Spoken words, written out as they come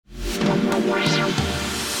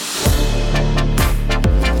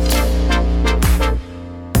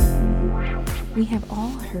we have all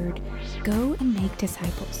heard, go and make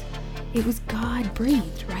disciples. It was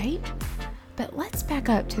God-breathed, right? But let's back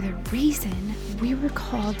up to the reason we were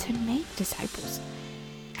called to make disciples.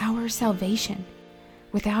 Our salvation.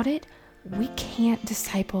 Without it, we can't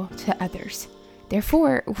disciple to others.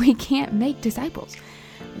 Therefore, we can't make disciples.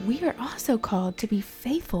 We are also called to be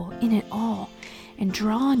faithful in it all and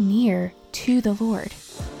draw near to the Lord.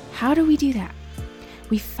 How do we do that?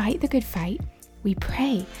 We fight the good fight, we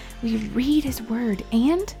pray, we read His Word,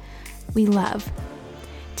 and we love.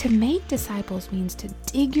 To make disciples means to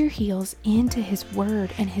dig your heels into His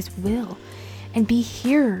Word and His will, and be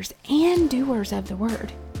hearers and doers of the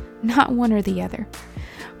Word, not one or the other.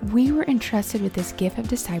 We were entrusted with this gift of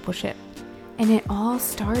discipleship, and it all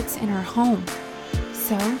starts in our home.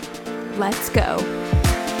 So, let's go.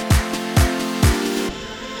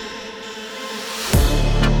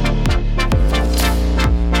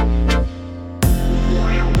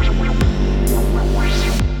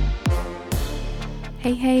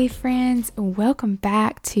 Hey friends, welcome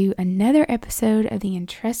back to another episode of the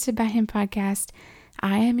Entrusted by Him podcast.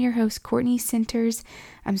 I am your host, Courtney Centers.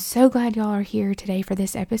 I'm so glad y'all are here today for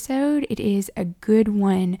this episode. It is a good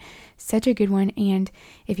one, such a good one. And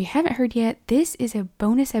if you haven't heard yet, this is a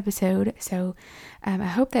bonus episode. So I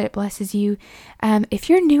hope that it blesses you. If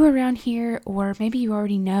you're new around here, or maybe you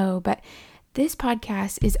already know, but this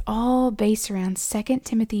podcast is all based around 2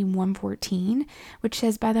 Timothy 1:14, which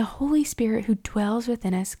says, by the Holy Spirit who dwells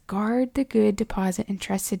within us, guard the good deposit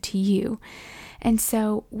entrusted to you. And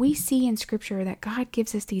so we see in Scripture that God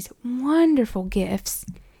gives us these wonderful gifts,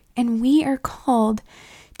 and we are called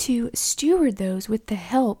to steward those with the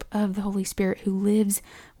help of the Holy Spirit who lives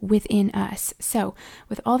within us. So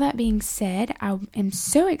with all that being said, I am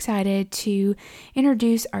so excited to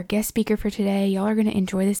introduce our guest speaker for today. Y'all are going to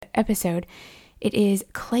enjoy this episode. It is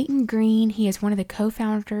Clayton Green. He is one of the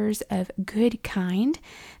co-founders of Good Kind,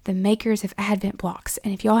 the makers of Advent Blocks.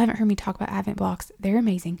 And if y'all haven't heard me talk about Advent Blocks, they're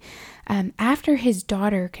amazing. After his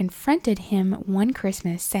daughter confronted him one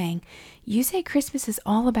Christmas saying, "You say Christmas is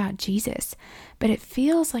all about Jesus, but it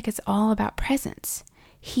feels like it's all about presents,"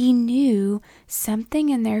 he knew something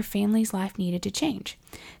in their family's life needed to change.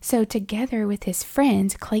 So together with his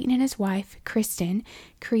friends, Clayton and his wife, Kristen,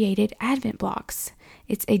 created Advent Blocks.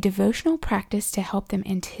 It's a devotional practice to help them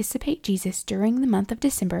anticipate Jesus during the month of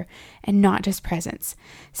December and not just presents.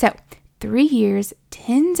 So 3 years,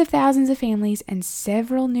 tens of thousands of families, and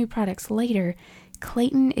several new products later,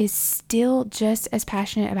 Clayton is still just as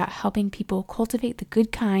passionate about helping people cultivate the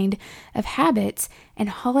good kind of habits and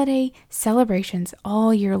holiday celebrations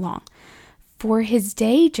all year long. For his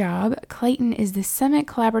day job, Clayton is the Summit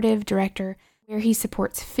Collaborative Director, where he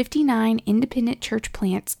supports 59 independent church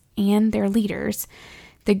plants and their leaders.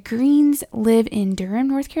 The Greens live in Durham,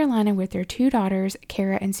 North Carolina with their 2 daughters,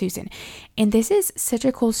 Kara and Susan. And this is such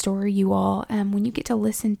a cool story, you all. When you get to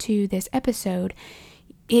listen to this episode,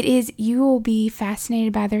 you will be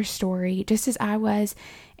fascinated by their story, just as I was.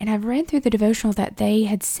 And I've read through the devotional that they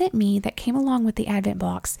had sent me that came along with the Advent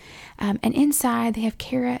Blocks. And inside they have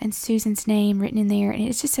Kara and Susan's name written in there. And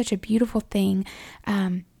it's just such a beautiful thing,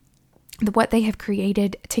 what they have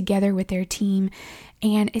created together with their team.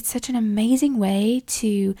 And it's such an amazing way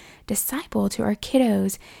to disciple to our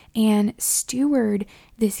kiddos and steward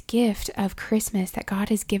this gift of Christmas that God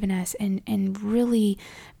has given us, and really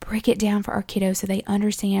break it down for our kiddos so they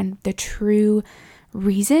understand the true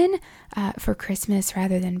reason for Christmas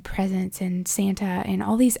rather than presents and Santa and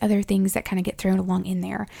all these other things that kind of get thrown along in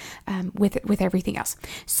there with everything else.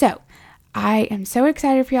 So I am so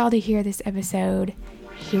excited for y'all to hear this episode.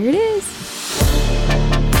 Here it is.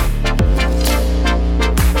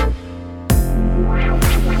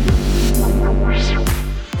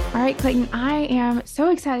 All right, Clayton, I am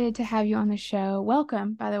so excited to have you on the show.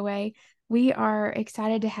 Welcome, by the way. We are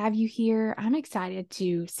excited to have you here. I'm excited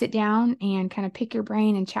to sit down and kind of pick your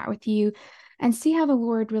brain and chat with you and see how the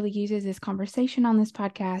Lord really uses this conversation on this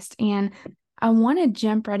podcast. And I want to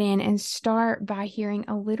jump right in and start by hearing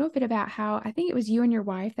a little bit about how, I think it was you and your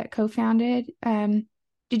wife that co-founded.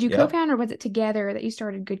 Did you co-found, or was it together that you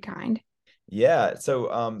started Good Kind? Yeah.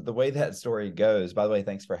 So the way that story goes, by the way,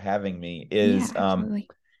 thanks for having me, is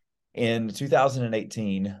in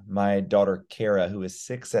 2018, my daughter, Kara, who was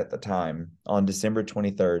 6 at the time, on December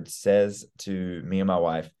 23rd, says to me and my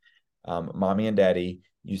wife, "Mommy and Daddy,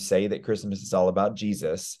 you say that Christmas is all about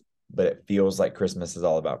Jesus, but it feels like Christmas is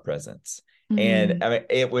all about presents." Mm-hmm. And I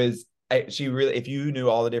mean, she really, if you knew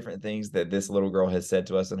all the different things that this little girl has said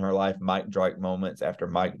to us in her life, mic drop moments after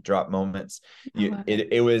mic drop moments,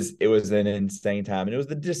 it was an insane time. And it was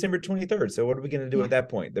the December 23rd. So what are we going to do at that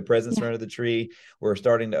point? The presents are under the tree. We're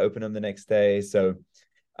starting to open them the next day. So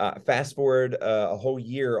fast forward a whole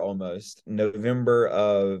year almost, November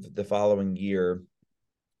of the following year,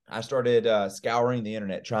 I started scouring the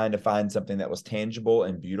internet, trying to find something that was tangible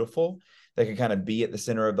and beautiful that could kind of be at the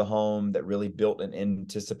center of the home, that really built an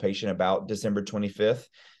anticipation about December 25th.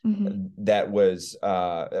 That was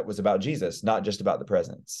about Jesus, not just about the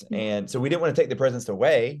presents. And so we didn't want to take the presents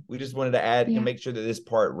away. We just wanted to add and make sure that this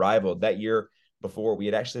part rivaled. That year before, we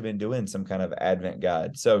had actually been doing some kind of Advent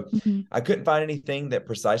guide. So I couldn't find anything that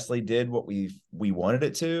precisely did what we wanted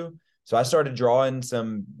it to. So I started drawing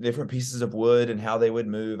some different pieces of wood and how they would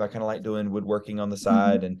move. I kind of like doing woodworking on the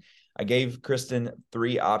side. And I gave Kristen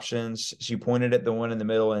 3 options. She pointed at the one in the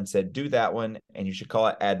middle and said, do that one, and you should call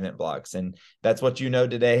it Advent blocks. And that's what you know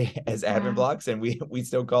today as Advent blocks. And we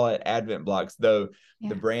still call it Advent blocks, though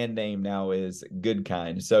the brand name now is Good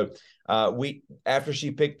Kind. So after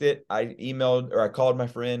she picked it, I called my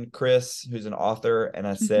friend Chris, who's an author, and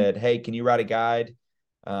I said, hey, can you write a guide?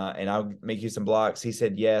 And I'll make you some blocks. He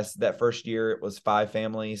said yes. That first year it was 5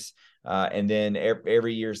 families. And then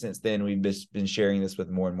every year since then, we've just been sharing this with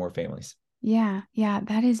more and more families. Yeah.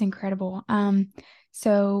 That is incredible.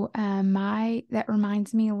 So that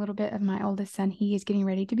reminds me a little bit of my oldest son. He is getting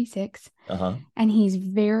ready to be 6. And he's a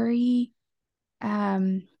very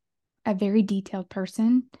detailed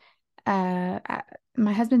person.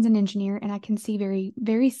 My husband's an engineer, and I can see very,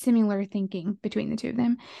 very similar thinking between the two of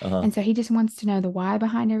them. And so he just wants to know the why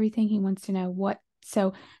behind everything. He wants to know what.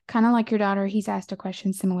 So kind of like your daughter, he's asked a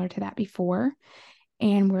question similar to that before.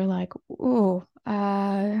 And we're like, what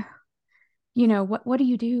do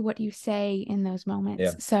you do? What do you say in those moments?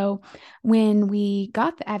 Yeah. So when we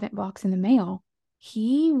got the Advent blocks in the mail,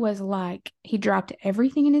 he was like, he dropped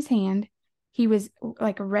everything in his hand. He was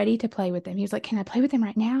like ready to play with them. He was like, can I play with them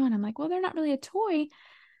right now? And I'm like, well, they're not really a toy.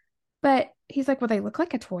 But he's like, well, they look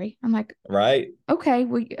like a toy. I'm like, right. Okay.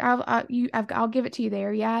 Well, I'll give it to you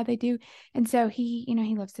there. Yeah, they do. And so he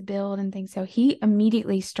loves to build and things. So he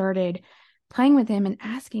immediately started playing with them and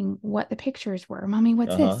asking what the pictures were. Mommy,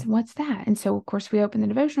 what's this? What's that? And so, of course, we opened the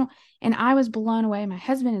devotional, and I was blown away. My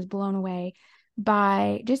husband is blown away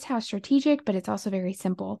by just how strategic, but it's also very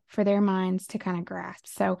simple for their minds to kind of grasp.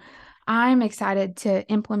 So I'm excited to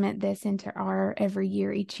implement this into our every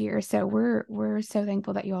year, each year. So we're so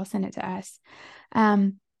thankful that you all send it to us.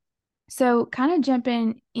 So kind of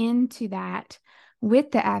jumping into that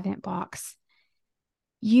with the Advent blocks,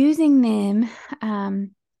 using them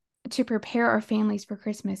to prepare our families for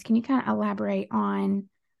Christmas. Can you kind of elaborate on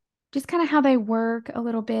just kind of how they work a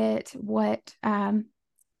little bit, what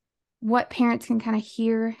parents can kind of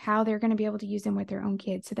hear, how they're going to be able to use them with their own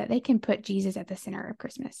kids so that they can put Jesus at the center of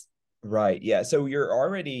Christmas? Right. Yeah. So you're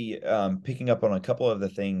already picking up on a couple of the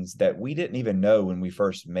things that we didn't even know when we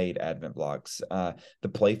first made Advent blocks. The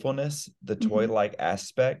playfulness, the toy-like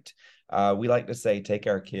aspect. We like to say, take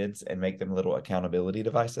our kids and make them little accountability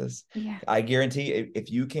devices. Yeah. I guarantee if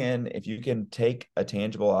you can take a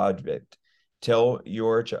tangible object, tell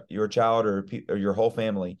your child or your whole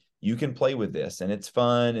family, you can play with this and it's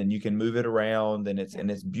fun and you can move it around and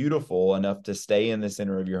it's beautiful enough to stay in the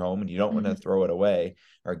center of your home and you don't want to throw it away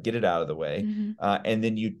or get it out of the way. And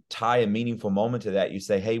then you tie a meaningful moment to that. You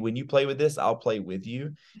say, hey, when you play with this, I'll play with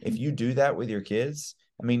you. If you do that with your kids,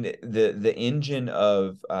 I mean, the engine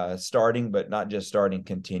of starting, but not just starting,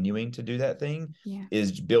 continuing to do that thing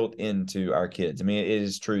is built into our kids. I mean, it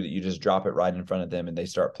is true that you just drop it right in front of them and they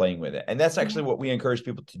start playing with it. And that's actually what we encourage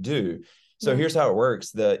people to do. So here's how it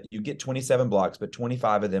works. You get 27 blocks, but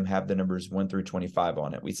 25 of them have the numbers 1 through 25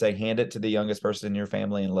 on it. We say, hand it to the youngest person in your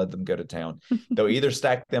family and let them go to town. They'll either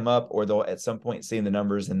stack them up or they'll at some point see the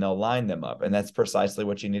numbers and they'll line them up. And that's precisely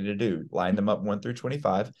what you need to do. Line them up 1 through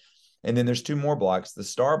 25. And then there's 2 more blocks. The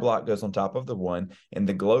star block goes on top of the 1 and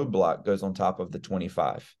the globe block goes on top of the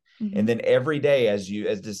 25. And then every day as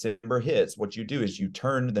December hits, what you do is you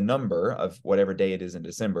turn the number of whatever day it is in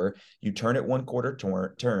December, you turn it 1 quarter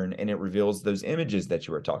turn, and it reveals those images that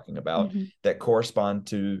you were talking about that correspond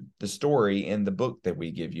to the story in the book that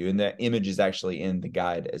we give you. And that image is actually in the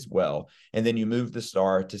guide as well. And then you move the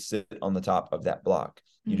star to sit on the top of that block.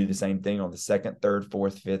 You do the same thing on the 2nd, 3rd,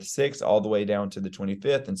 4th, 5th, 6th, all the way down to the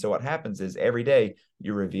 25th. And so what happens is every day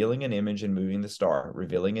you're revealing an image and moving the star,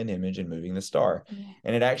 revealing an image and moving the star.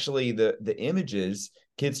 And it actually, the images,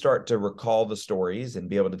 kids start to recall the stories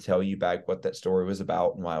and be able to tell you back what that story was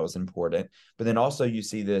about and why it was important. But then also you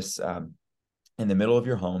see this in the middle of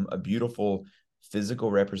your home, a beautiful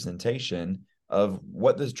physical representation of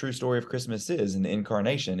what the true story of Christmas is in the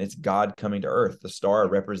incarnation. It's God coming to earth, the star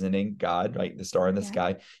representing God, right? The star in the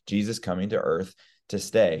sky, Jesus coming to earth to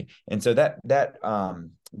stay. And so that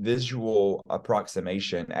visual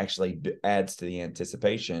approximation actually adds to the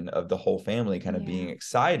anticipation of the whole family kind of being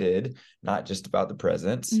excited, not just about the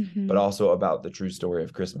presents, but also about the true story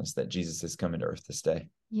of Christmas, that Jesus is coming to earth to stay.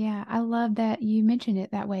 Yeah, I love that you mentioned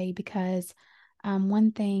it that way, because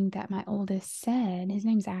one thing that my oldest said, his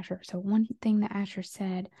name's Asher. So one thing that Asher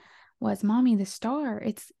said was, "Mommy, the star,"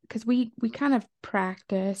 it's because we kind of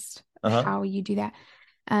practiced how you do that.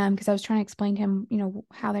 Because I was trying to explain to him,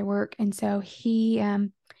 how they work. And so he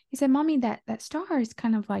said, "Mommy, that star is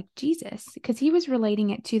kind of like Jesus," because he was relating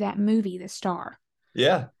it to that movie, The Star.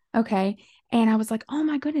 Yeah. Okay. And I was like, "Oh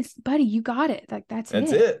my goodness, buddy, you got it. Like, that's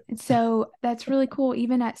it. it." And so that's really cool.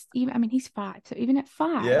 Even I mean, he's 5. So even at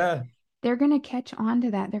 5, yeah, they're going to catch on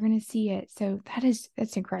to that. They're going to see it. So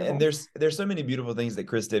that's incredible. And there's so many beautiful things that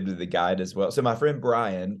Chris did with the guide as well. So my friend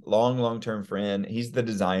Brian, long-term friend, he's the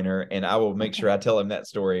designer, and I will make sure I tell him that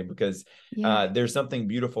story, because there's something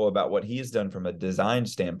beautiful about what he has done from a design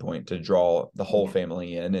standpoint to draw the whole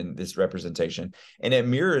family in this representation. And it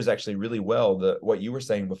mirrors actually really well what you were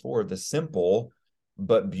saying before, the simple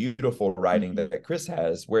but beautiful writing that Chris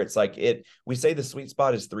has, where it's like we say the sweet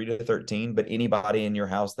spot is 3 to 13, but anybody in your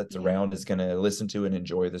house that's around is going to listen to and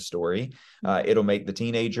enjoy the story. It'll make the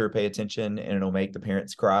teenager pay attention, and it'll make the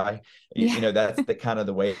parents cry. That's the kind of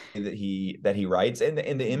the way that he writes, and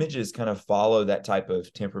the images kind of follow that type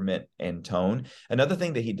of temperament and tone. Another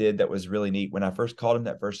thing that he did that was really neat, when I first called him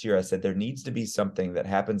that first year, I said, there needs to be something that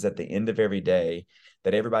happens at the end of every day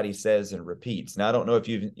that everybody says and repeats. Now, I don't know if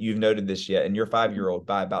you've noted this yet, and your 5-year-old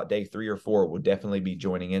by about day 3 or 4 will definitely be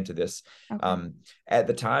joining into this. At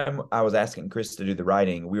the time I was asking Chris to do the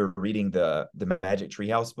writing, we were reading the Magic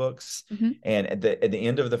Treehouse books, and at the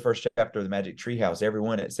end of the first chapter of the Magic Treehouse,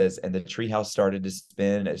 everyone, it says, "And the treehouse started to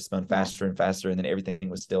spin, it spun faster and faster, and then everything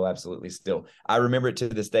was still absolutely still." I remember it to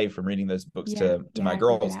this day from reading those books to my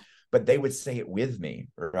girls. But they would say it with me,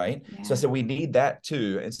 right? So I said, we need that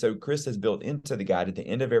too. And so Chris has built into the guide, at the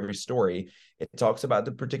end of every story, it talks about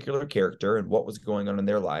the particular character and what was going on in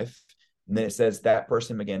their life. And then it says that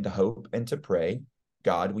person began to hope and to pray,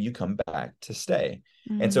 "God, will you come back to stay?"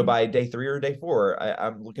 And so by day 3 or day 4,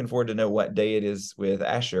 I'm looking forward to know what day it is with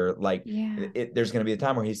Asher. Like, there's going to be a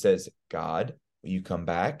time where he says, "God, will you come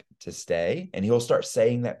back to stay?" And he'll start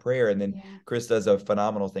saying that prayer. And then Chris does a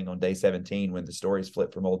phenomenal thing on day 17, when the stories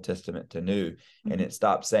flip from Old Testament to New, and it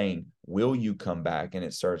stops saying, "Will you come back?" And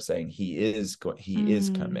it starts saying, he is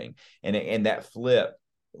coming. And that flip,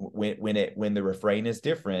 when the refrain is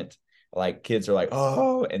different, like, kids are like,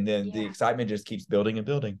 "Oh," and then the excitement just keeps building and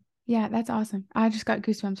building. Yeah, that's awesome. I just got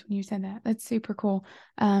goosebumps when you said that. That's super cool.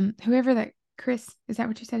 Whoever that Chris, is that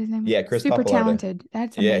what you said his name was? Yeah, Chris Super Pappalardo. Talented.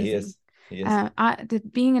 That's amazing. Yeah, he is.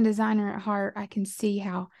 Being a designer at heart, I can see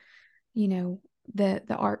how, the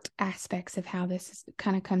art aspects of how this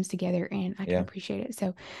kind of comes together, and I can appreciate it.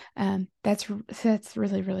 So that's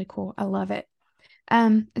really, really cool. I love it.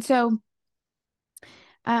 So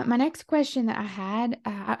my next question that I had,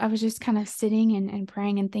 I was just kind of sitting and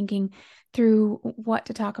praying and thinking through what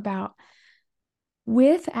to talk about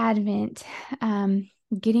with Advent,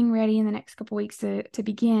 getting ready in the next couple weeks to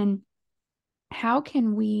begin. How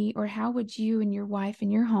can we, or how would you and your wife in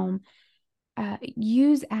your home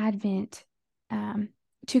use Advent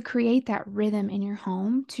to create that rhythm in your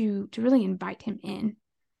home to really invite him in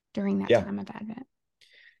during that time of Advent?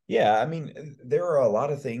 Yeah, I mean, there are a lot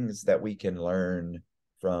of things that we can learn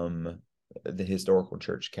from the historical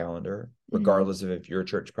church calendar, regardless of if your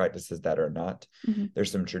church practices that or not. There's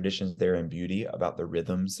some traditions there and beauty about the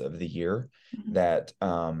rhythms of the year that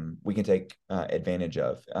we can take advantage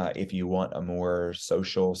of. If you want a more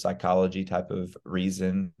social psychology type of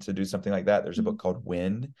reason to do something like that, there's a book called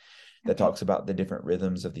When that talks about the different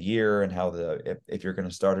rhythms of the year, and how if you're going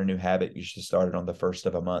to start a new habit, you should start it on the first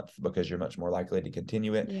of a month, because you're much more likely to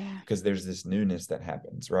continue it, because there's this newness that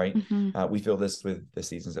happens, right? We feel this with the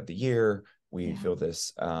seasons of the year. We feel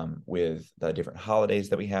this with the different holidays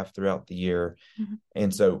that we have throughout the year.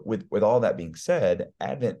 And so with all that being said,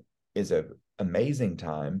 Advent is an amazing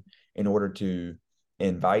time in order to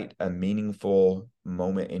invite a meaningful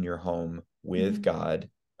moment in your home with God,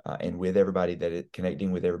 and with everybody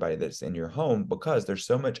connecting with everybody that's in your home, because there's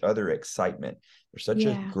so much other excitement. There's such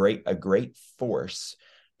a great force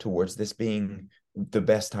towards this being the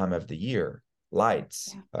best time of the year.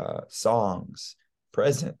 Lights, songs,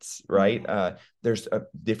 presents, right? There's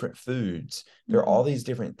different foods. There are all these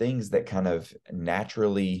different things that kind of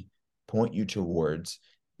naturally point you towards,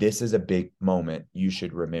 this is a big moment. You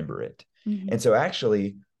should remember it. And so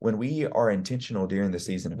actually, when we are intentional during the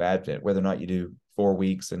season of Advent, whether or not you do 4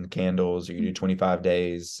 weeks and candles, or you do 25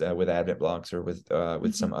 days with Advent blocks, or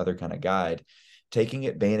with some other kind of guide, taking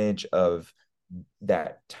advantage of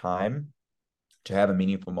that time to have a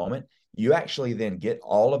meaningful moment, you actually then get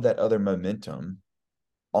all of that other momentum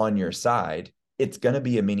on your side. It's going to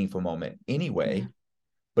be a meaningful moment anyway. Yeah.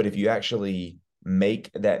 But if you actually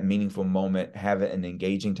make that meaningful moment, have an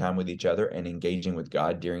engaging time with each other and engaging with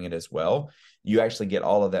God during it as well, you actually get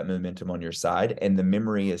all of that momentum on your side, and the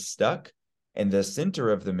memory is stuck. And the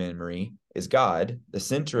center of the memory is God. The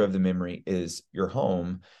center of the memory is your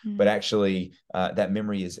home. Mm-hmm. But actually, that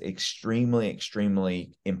memory is extremely,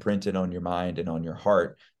 extremely imprinted on your mind and on your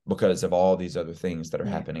heart because of all these other things that are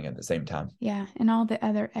happening at the same time. Yeah. And all the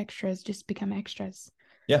other extras just become extras.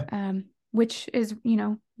 Yeah. Which is,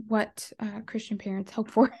 what Christian parents hope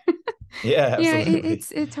for. Yeah, absolutely. Yeah,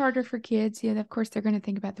 it's harder for kids. Yeah, of course they're going to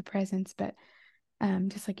think about the presents, but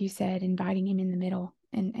just like you said, inviting him in the middle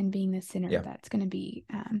and being the center, that's going to be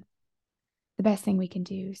the best thing we can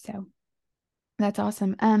do. So that's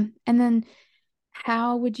awesome. And then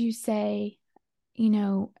how would you say,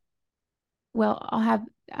 well, I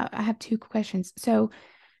have two questions. So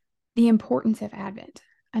the importance of Advent.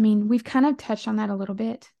 I mean, we've kind of touched on that a little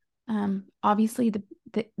bit. Obviously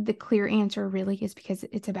the clear answer really is because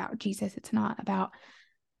it's about Jesus. It's not about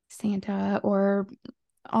Santa or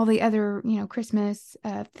all the other, Christmas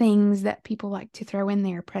things that people like to throw in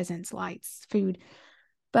there, presents, lights, food.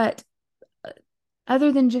 But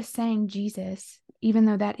other than just saying Jesus, even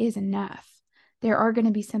though that is enough, there are going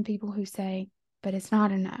to be some people who say, but it's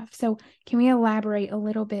not enough. So can we elaborate a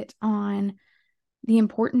little bit on the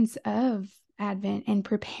importance of Advent and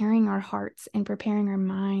preparing our hearts and preparing our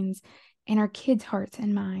minds and our kids' hearts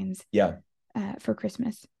and minds for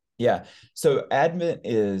Christmas? Yeah. So Advent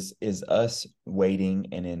is us waiting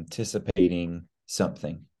and anticipating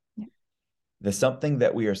something. Yeah. The something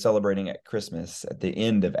that we are celebrating at Christmas, at the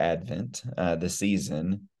end of Advent, the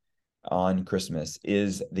season on Christmas,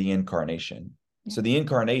 is the incarnation. Yeah. So the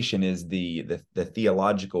incarnation is the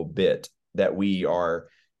theological bit that we are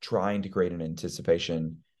trying to create an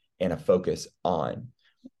anticipation and a focus on.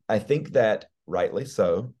 I think that rightly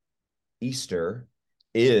so, Easter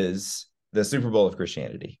is the Super Bowl of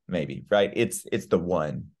Christianity, maybe, right? It's the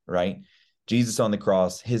one, right? Jesus on the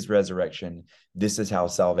cross, his resurrection. This is how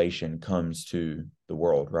salvation comes to the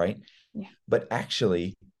world, right? Yeah. But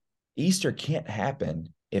actually, Easter can't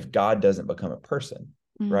happen if God doesn't become a person,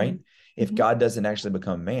 right? If God doesn't actually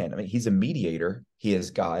become man. I mean, he's a mediator. He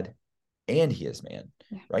is God and he is man,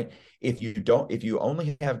 right? If you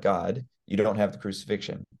only have God, you don't have the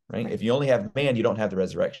crucifixion, right? If you only have man, you don't have the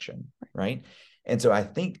resurrection, right? And so I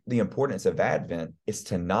think the importance of Advent is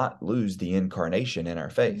to not lose the incarnation in our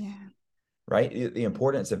faith, right? The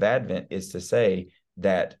importance of Advent is to say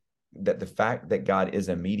that the fact that God is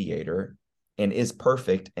a mediator and is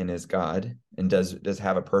perfect and is God and does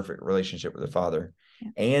have a perfect relationship with the Father,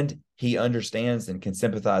 and he understands and can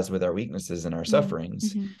sympathize with our weaknesses and our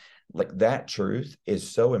sufferings. Like that truth is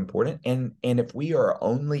so important. And if we are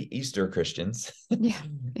only Easter Christians,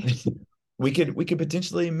 we could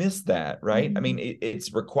potentially miss that, right? I mean,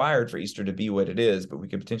 it's required for Easter to be what it is, but we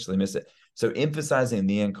could potentially miss it. So emphasizing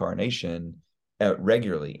the incarnation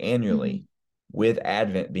regularly, annually, with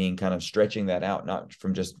Advent being kind of stretching that out, not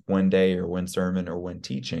from just one day or one sermon or one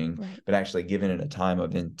teaching, but actually giving it a time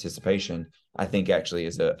of anticipation, I think actually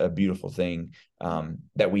is a beautiful thing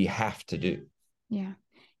that we have to do. Yeah.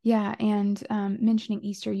 Yeah. And mentioning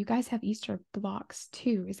Easter, you guys have Easter blocks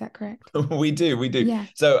too. Is that correct? We do. Yeah.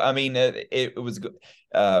 So, I mean, it was,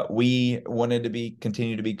 we wanted to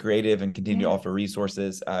continue to be creative and continue to offer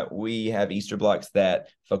resources. We have Easter blocks that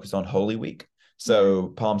focus on Holy Week. So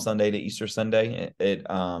Palm Sunday to Easter Sunday,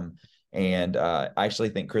 and I actually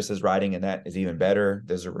think Chris's writing in that is even better.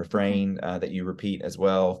 There's a refrain that you repeat as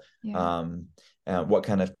well. What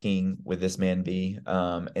kind of king would this man be?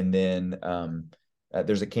 And then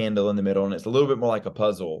there's a candle in the middle, and it's a little bit more like a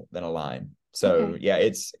puzzle than a line. So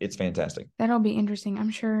it's fantastic. That'll be interesting. I'm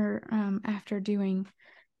sure after doing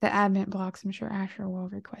the Advent blocks, I'm sure Asher will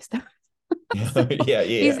request them.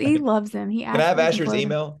 He loves them. Can I have Asher's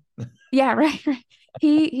email? Yeah, right.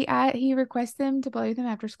 He requests them to play with him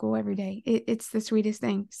after school every day. It's the sweetest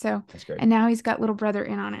thing. So that's great. And now he's got little brother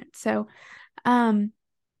in on it. So, and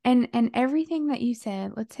everything that you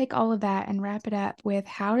said, let's take all of that and wrap it up with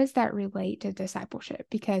how does that relate to discipleship?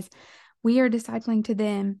 Because we are discipling to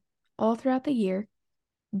them all throughout the year,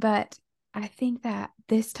 but I think that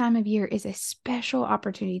this time of year is a special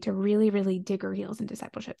opportunity to really, really dig our heels in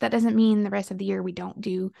discipleship. That doesn't mean the rest of the year we don't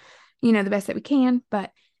do, the best that we can,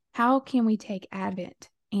 but how can we take Advent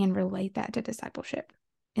and relate that to discipleship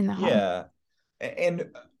in the home? Yeah. And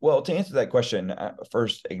well, to answer that question,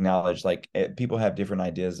 first acknowledge like people have different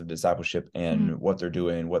ideas of discipleship and what they're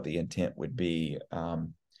doing, what the intent would be.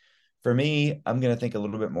 For me, I'm going to think a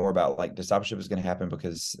little bit more about like discipleship is going to happen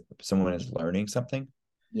because someone is learning something.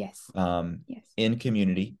 Yes. Yes. In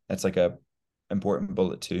community, that's like a important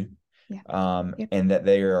bullet too. Yeah. And that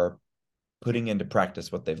they are putting into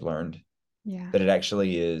practice what they've learned. Yeah. That it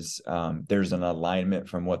actually is, there's an alignment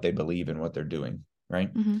from what they believe and what they're doing.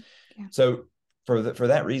 Right. Mm-hmm. Yeah. So for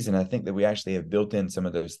that reason, I think that we actually have built in some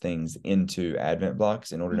of those things into Advent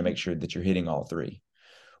blocks in order to make sure that you're hitting all three.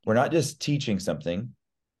 We're not just teaching something.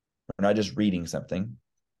 We're not just reading something,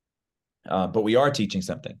 but we are teaching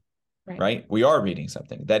something, right? We are reading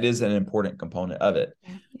something. That is an important component of it.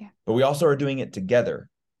 Yeah. But we also are doing it together.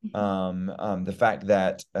 The fact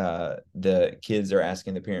that the kids are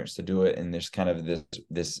asking the parents to do it, and there's kind of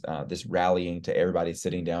this rallying to everybody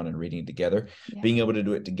sitting down and reading together. Being able to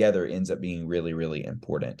do it together ends up being really, really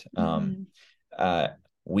important.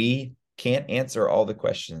 We can't answer all the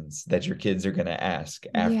questions that your kids are going to ask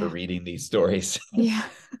after reading these stories. Yeah.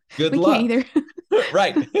 Good luck. Can't either.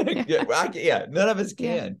 Right. None of us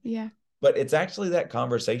can. Yeah. But it's actually that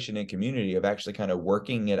conversation in community of actually kind of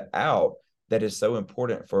working it out that is so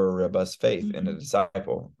important for a robust faith in a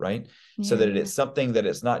disciple, right? So that it's something that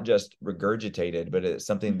it's not just regurgitated, but it's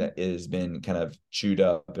something that has been kind of chewed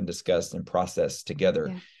up and discussed and processed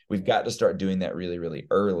together. We've got to start doing that really, really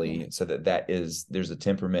early so that there's a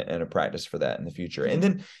temperament and a practice for that in the future. And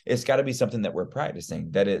then it's got to be something that we're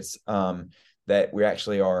practicing, that it's that we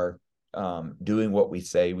actually are doing what we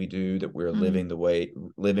say we do, that we're living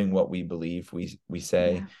what we believe we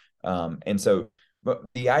say. And so, but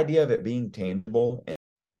the idea of it being tangible and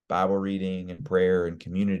Bible reading and prayer and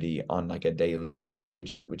community on like a daily,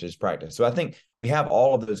 which is practice. So I think we have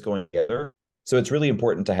all of those going together. So it's really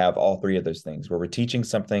important to have all three of those things, where we're teaching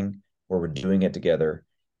something, where we're doing it together,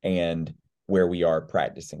 and where we are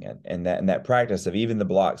practicing it. And that practice of even the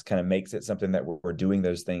blocks kind of makes it something that we're doing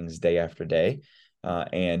those things day after day.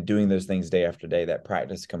 And doing those things day after day, that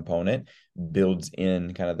practice component builds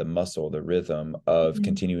in kind of the muscle, the rhythm of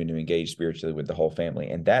continuing to engage spiritually with the whole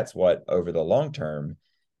family. And that's what over the long term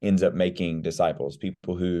ends up making disciples,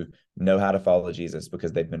 people who know how to follow Jesus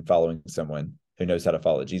because they've been following someone who knows how to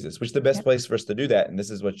follow Jesus, which the best place for us to do that, and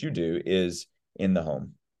this is what you do, is in the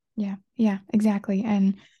home. Yeah, exactly.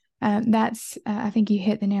 And that's, I think you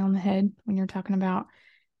hit the nail on the head when you're talking about,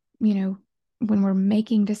 when we're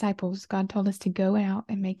making disciples. God told us to go out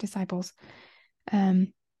and make disciples.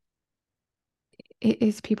 It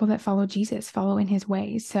is people that follow Jesus, follow in his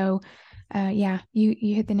ways. So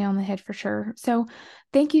you hit the nail on the head for sure. So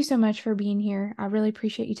thank you so much for being here. I really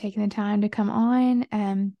appreciate you taking the time to come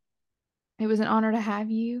on. It was an honor to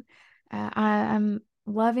have you. I'm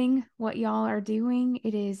loving what y'all are doing.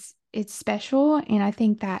 It's special, and I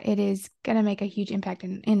think that it is going to make a huge impact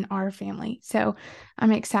in our family. So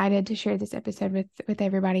I'm excited to share this episode with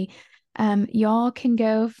everybody. Y'all can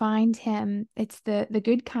go find him. It's the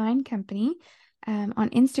Good Kind Company on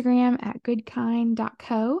Instagram at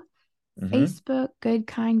goodkind.co. Facebook, Good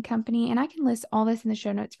Kind Company. And I can list all this in the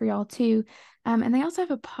show notes for y'all too. And they also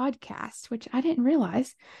have a podcast, which I didn't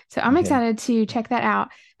realize. So I'm excited to check that out.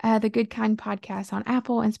 The Good Kind podcast on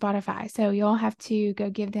Apple and Spotify. So y'all have to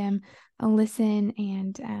go give them a listen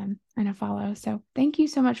and a follow. So thank you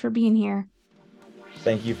so much for being here.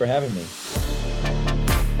 Thank you for having me.